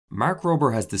Mark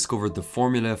Rober has discovered the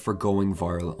formula for going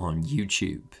viral on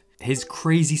YouTube. His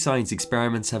crazy science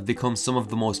experiments have become some of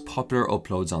the most popular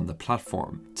uploads on the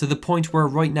platform, to the point where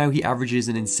right now he averages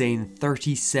an insane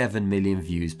 37 million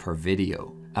views per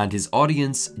video, and his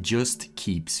audience just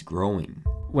keeps growing.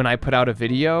 When I put out a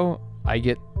video, I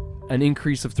get an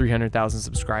increase of 300,000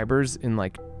 subscribers in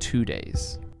like 2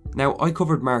 days. Now, I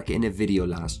covered Mark in a video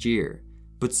last year,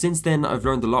 but since then I've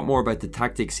learned a lot more about the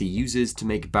tactics he uses to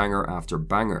make banger after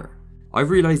banger. I've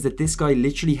realised that this guy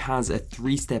literally has a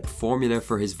 3-step formula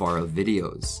for his viral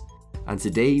videos, and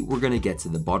today we're going to get to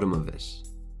the bottom of it.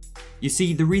 You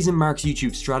see, the reason Mark's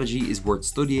YouTube strategy is worth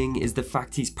studying is the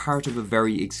fact he's part of a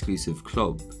very exclusive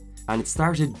club, and it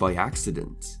started by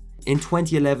accident. In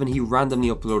 2011 he randomly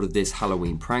uploaded this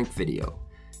Halloween prank video.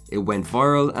 It went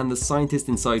viral, and the scientist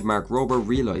inside Mark Rober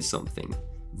realised something.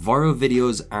 Viral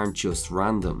videos aren't just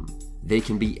random, they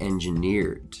can be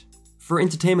engineered. For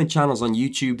entertainment channels on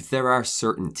YouTube, there are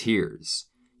certain tiers.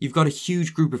 You've got a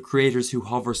huge group of creators who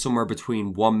hover somewhere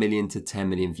between 1 million to 10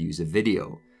 million views a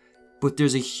video. But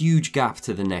there's a huge gap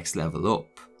to the next level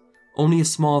up. Only a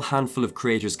small handful of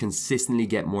creators consistently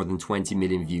get more than 20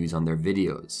 million views on their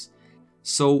videos.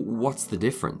 So what's the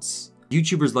difference?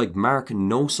 YouTubers like Mark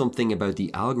know something about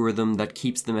the algorithm that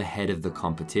keeps them ahead of the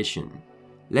competition.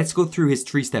 Let's go through his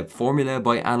 3-step formula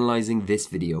by analysing this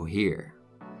video here.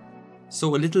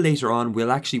 So a little later on we'll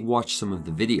actually watch some of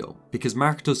the video, because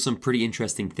Mark does some pretty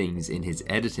interesting things in his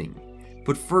editing.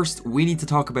 But first we need to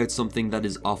talk about something that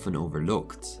is often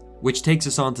overlooked, which takes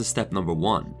us on to step number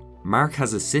 1. Mark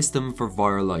has a system for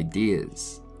viral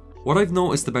ideas. What I've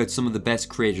noticed about some of the best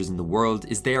creators in the world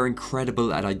is they are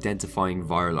incredible at identifying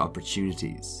viral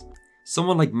opportunities.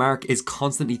 Someone like Mark is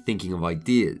constantly thinking of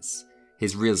ideas.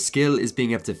 His real skill is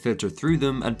being able to filter through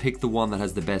them and pick the one that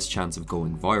has the best chance of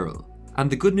going viral.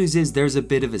 And the good news is there's a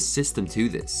bit of a system to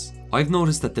this. I've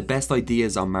noticed that the best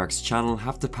ideas on Mark's channel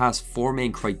have to pass 4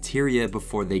 main criteria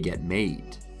before they get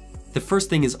made. The first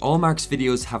thing is all Mark's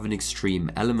videos have an extreme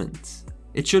element.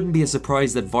 It shouldn't be a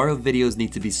surprise that viral videos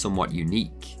need to be somewhat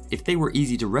unique. If they were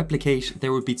easy to replicate,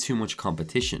 there would be too much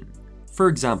competition. For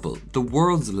example, the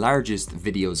world's largest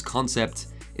videos concept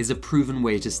is a proven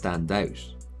way to stand out.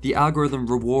 The algorithm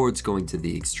rewards going to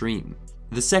the extreme.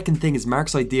 The second thing is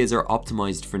Mark's ideas are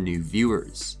optimized for new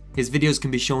viewers. His videos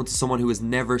can be shown to someone who has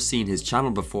never seen his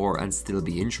channel before and still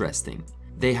be interesting.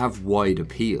 They have wide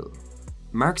appeal.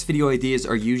 Mark's video ideas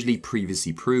are usually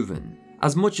previously proven.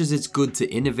 As much as it's good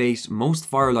to innovate, most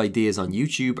viral ideas on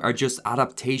YouTube are just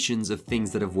adaptations of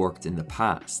things that have worked in the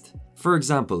past. For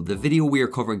example, the video we are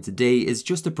covering today is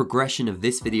just a progression of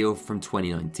this video from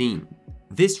 2019.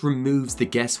 This removes the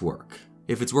guesswork.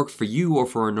 If it's worked for you or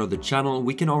for another channel,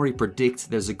 we can already predict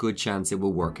there's a good chance it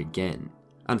will work again.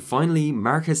 And finally,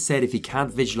 Mark has said if he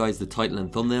can't visualize the title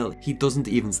and thumbnail, he doesn't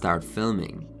even start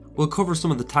filming. We'll cover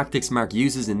some of the tactics Mark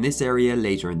uses in this area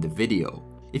later in the video.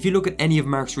 If you look at any of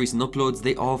Mark's recent uploads,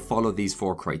 they all follow these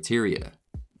 4 criteria.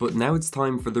 But now it's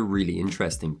time for the really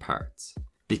interesting part.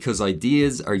 Because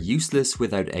ideas are useless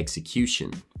without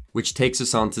execution. Which takes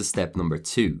us on to step number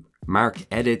 2. Mark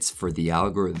edits for the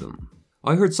algorithm.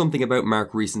 I heard something about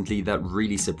Mark recently that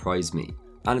really surprised me,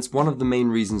 and it's one of the main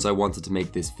reasons I wanted to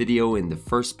make this video in the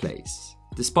first place.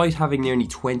 Despite having nearly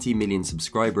 20 million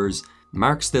subscribers,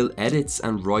 Mark still edits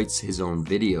and writes his own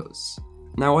videos.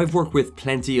 Now, I've worked with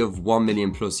plenty of 1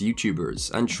 million plus YouTubers,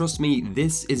 and trust me,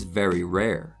 this is very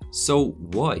rare. So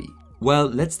why? Well,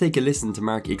 let's take a listen to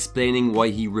Mark explaining why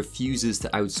he refuses to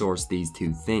outsource these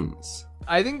 2 things.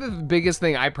 I think the biggest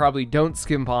thing I probably don't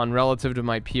skimp on relative to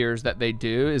my peers that they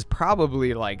do is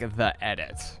probably like the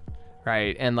edit,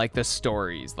 right? And like the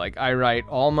stories. Like I write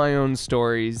all my own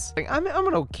stories. Like I'm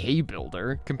an okay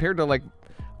builder compared to like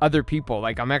other people.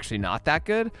 Like I'm actually not that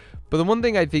good. But the one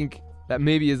thing I think that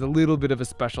maybe is a little bit of a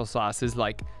special sauce is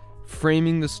like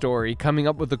framing the story, coming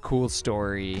up with a cool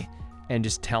story, and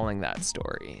just telling that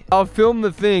story. I'll film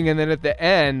the thing, and then at the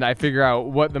end I figure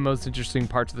out what the most interesting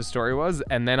parts of the story was,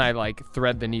 and then I like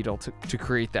thread the needle to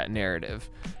create that narrative.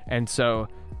 And so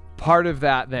part of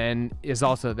that then is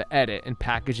also the edit and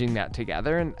packaging that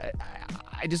together, and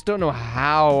I just don't know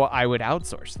how I would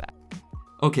outsource that.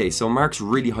 Okay, so Mark's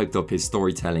really hyped up his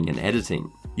storytelling and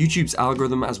editing. YouTube's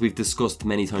algorithm, as we've discussed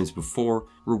many times before,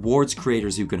 rewards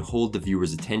creators who can hold the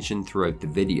viewer's attention throughout the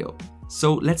video.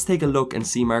 So let's take a look and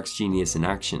see Mark's genius in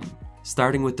action,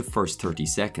 starting with the first 30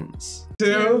 seconds.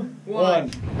 2,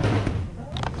 1.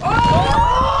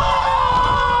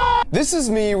 This is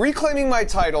me reclaiming my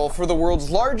title for the world's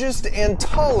largest and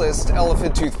tallest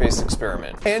elephant toothpaste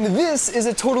experiment. And this is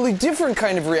a totally different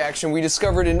kind of reaction we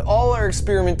discovered in all our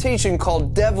experimentation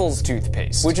called devil's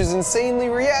toothpaste, which is insanely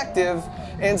reactive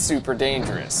and super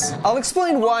dangerous. I'll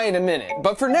explain why in a minute,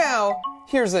 but for now,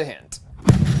 here's a hint.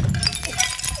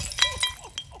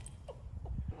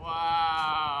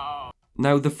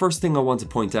 Now, the first thing I want to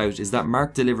point out is that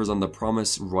Mark delivers on the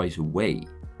promise right away.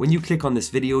 When you click on this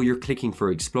video, you're clicking for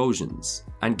explosions.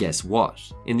 And guess what?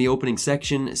 In the opening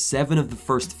section, 7 of the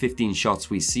first 15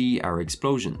 shots we see are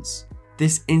explosions.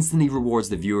 This instantly rewards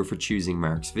the viewer for choosing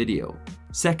Mark's video.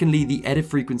 Secondly, the edit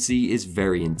frequency is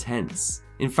very intense.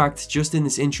 In fact, just in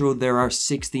this intro there are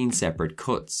 16 separate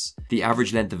cuts. The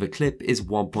average length of a clip is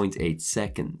 1.8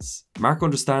 seconds. Mark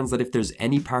understands that if there's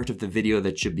any part of the video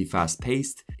that should be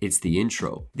fast-paced, it's the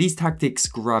intro. These tactics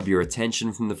grab your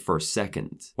attention from the first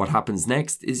second. What happens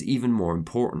next is even more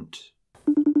important.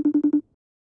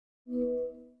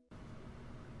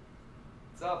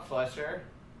 What's up, Fletcher?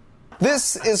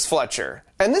 This is Fletcher,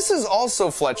 and this is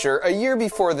also Fletcher a year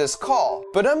before this call,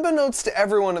 but unbeknownst to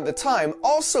everyone at the time,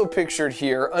 also pictured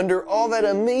here under all that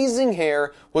amazing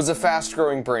hair was a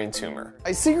fast-growing brain tumor.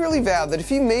 I secretly vowed that if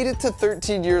he made it to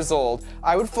 13 years old,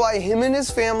 I would fly him and his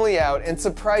family out and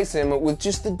surprise him with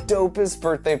just the dopest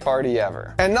birthday party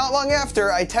ever. And not long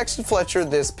after, I texted Fletcher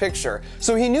this picture,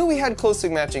 so he knew we had closely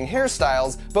matching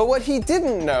hairstyles, but what he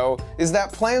didn't know is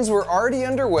that plans were already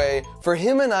underway for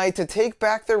him and I to take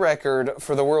back the record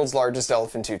for the world's largest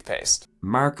elephant toothpaste.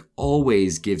 Mark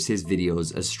always gives his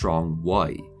videos a strong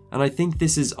why, and I think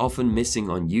this is often missing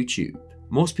on YouTube.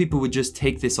 Most people would just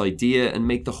take this idea and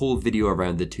make the whole video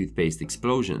around the toothpaste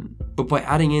explosion. But by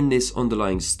adding in this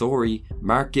underlying story,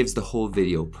 Mark gives the whole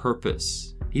video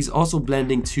purpose. He's also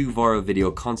blending 2 viral video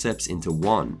concepts into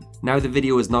one. Now the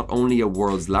video is not only a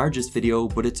world's largest video,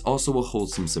 but it's also a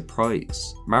wholesome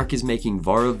surprise. Mark is making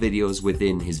viral videos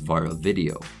within his viral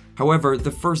video. However, the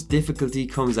first difficulty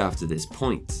comes after this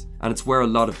point, and it's where a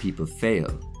lot of people fail,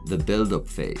 the build-up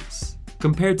phase.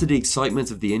 Compared to the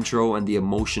excitement of the intro and the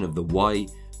emotion of the why,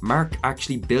 Mark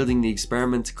actually building the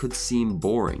experiment could seem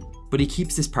boring, but he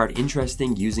keeps this part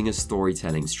interesting using a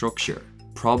storytelling structure.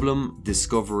 Problem,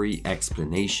 discovery,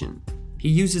 explanation. He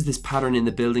uses this pattern in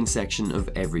the building section of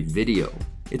every video.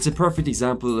 It's a perfect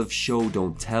example of show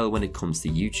don't tell when it comes to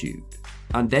YouTube.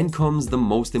 And then comes the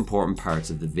most important parts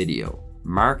of the video.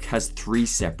 Mark has 3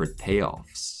 separate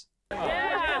payoffs.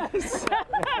 Yes!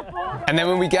 And then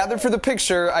when we gathered for the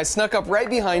picture, I snuck up right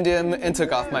behind him and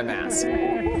took off my mask.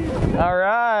 All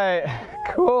right,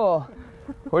 cool.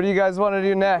 What do you guys want to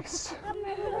do next?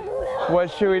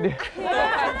 What should we do?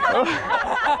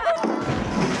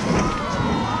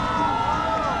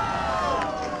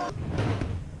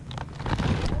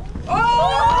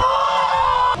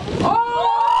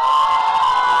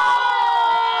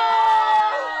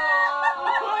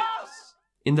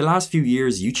 In the last few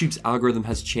years, YouTube's algorithm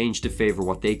has changed to favor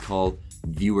what they call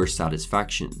viewer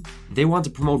satisfaction. They want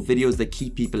to promote videos that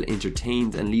keep people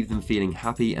entertained and leave them feeling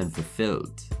happy and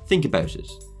fulfilled. Think about it.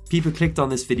 People clicked on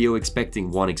this video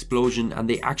expecting 1 explosion and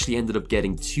they actually ended up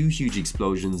getting 2 huge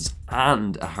explosions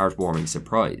and a heartwarming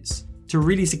surprise. To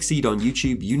really succeed on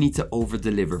YouTube, you need to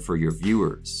over-deliver for your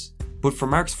viewers. But for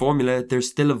Mark's formula, there's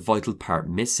still a vital part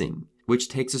missing, which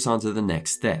takes us on to the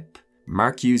next step.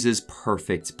 Mark uses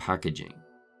perfect packaging.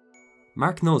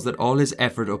 Mark knows that all his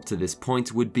effort up to this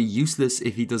point would be useless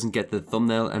if he doesn't get the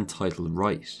thumbnail and title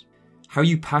right. How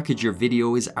you package your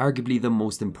video is arguably the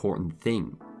most important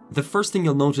thing. The first thing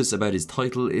you'll notice about his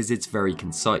title is it's very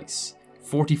concise,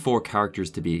 44 characters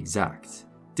to be exact.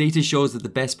 Data shows that the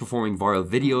best performing viral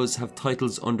videos have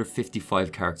titles under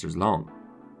 55 characters long.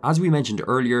 As we mentioned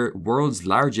earlier, World's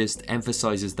Largest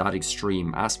emphasizes that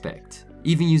extreme aspect.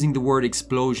 Even using the word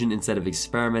explosion instead of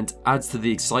experiment adds to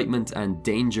the excitement and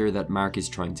danger that Mark is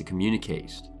trying to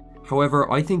communicate.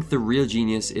 However, I think the real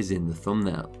genius is in the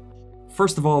thumbnail.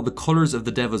 First of all, the colours of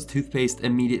the devil's toothpaste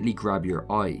immediately grab your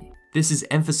eye. This is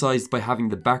emphasised by having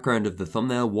the background of the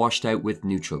thumbnail washed out with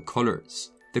neutral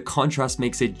colours. The contrast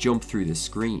makes it jump through the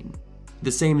screen.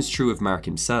 The same is true of Mark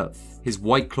himself. His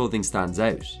white clothing stands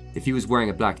out. If he was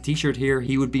wearing a black t-shirt here,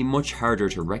 he would be much harder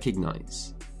to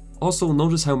recognise. Also,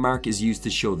 notice how Mark is used to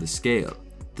show the scale.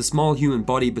 The small human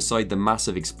body beside the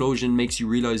massive explosion makes you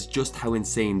realise just how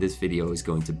insane this video is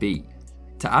going to be.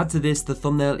 To add to this, the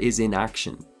thumbnail is in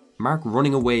action. Mark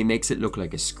running away makes it look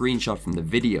like a screenshot from the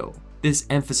video. This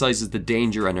emphasises the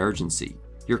danger and urgency.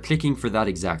 You're clicking for that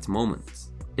exact moment.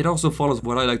 It also follows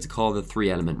what I like to call the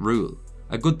 3-element rule.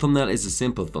 A good thumbnail is a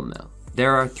simple thumbnail.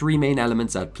 There are 3 main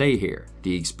elements at play here: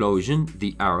 the explosion,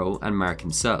 the arrow, and Mark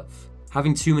himself.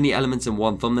 Having too many elements in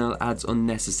one thumbnail adds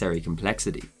unnecessary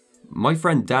complexity. My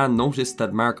friend Dan noticed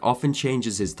that Mark often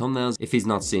changes his thumbnails if he's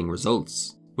not seeing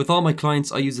results. With all my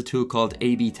clients, I use a tool called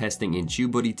A/B testing in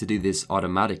TubeBuddy to do this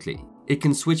automatically. It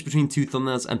can switch between two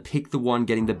thumbnails and pick the one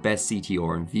getting the best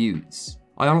CTR and views.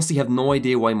 I honestly have no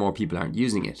idea why more people aren't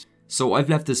using it, so I've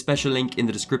left a special link in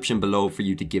the description below for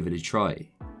you to give it a try.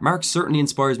 Mark certainly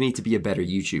inspires me to be a better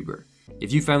YouTuber.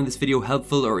 If you found this video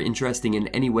helpful or interesting in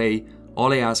any way,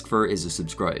 all I ask for is a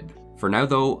subscribe. For now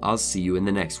though, I'll see you in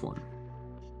the next one.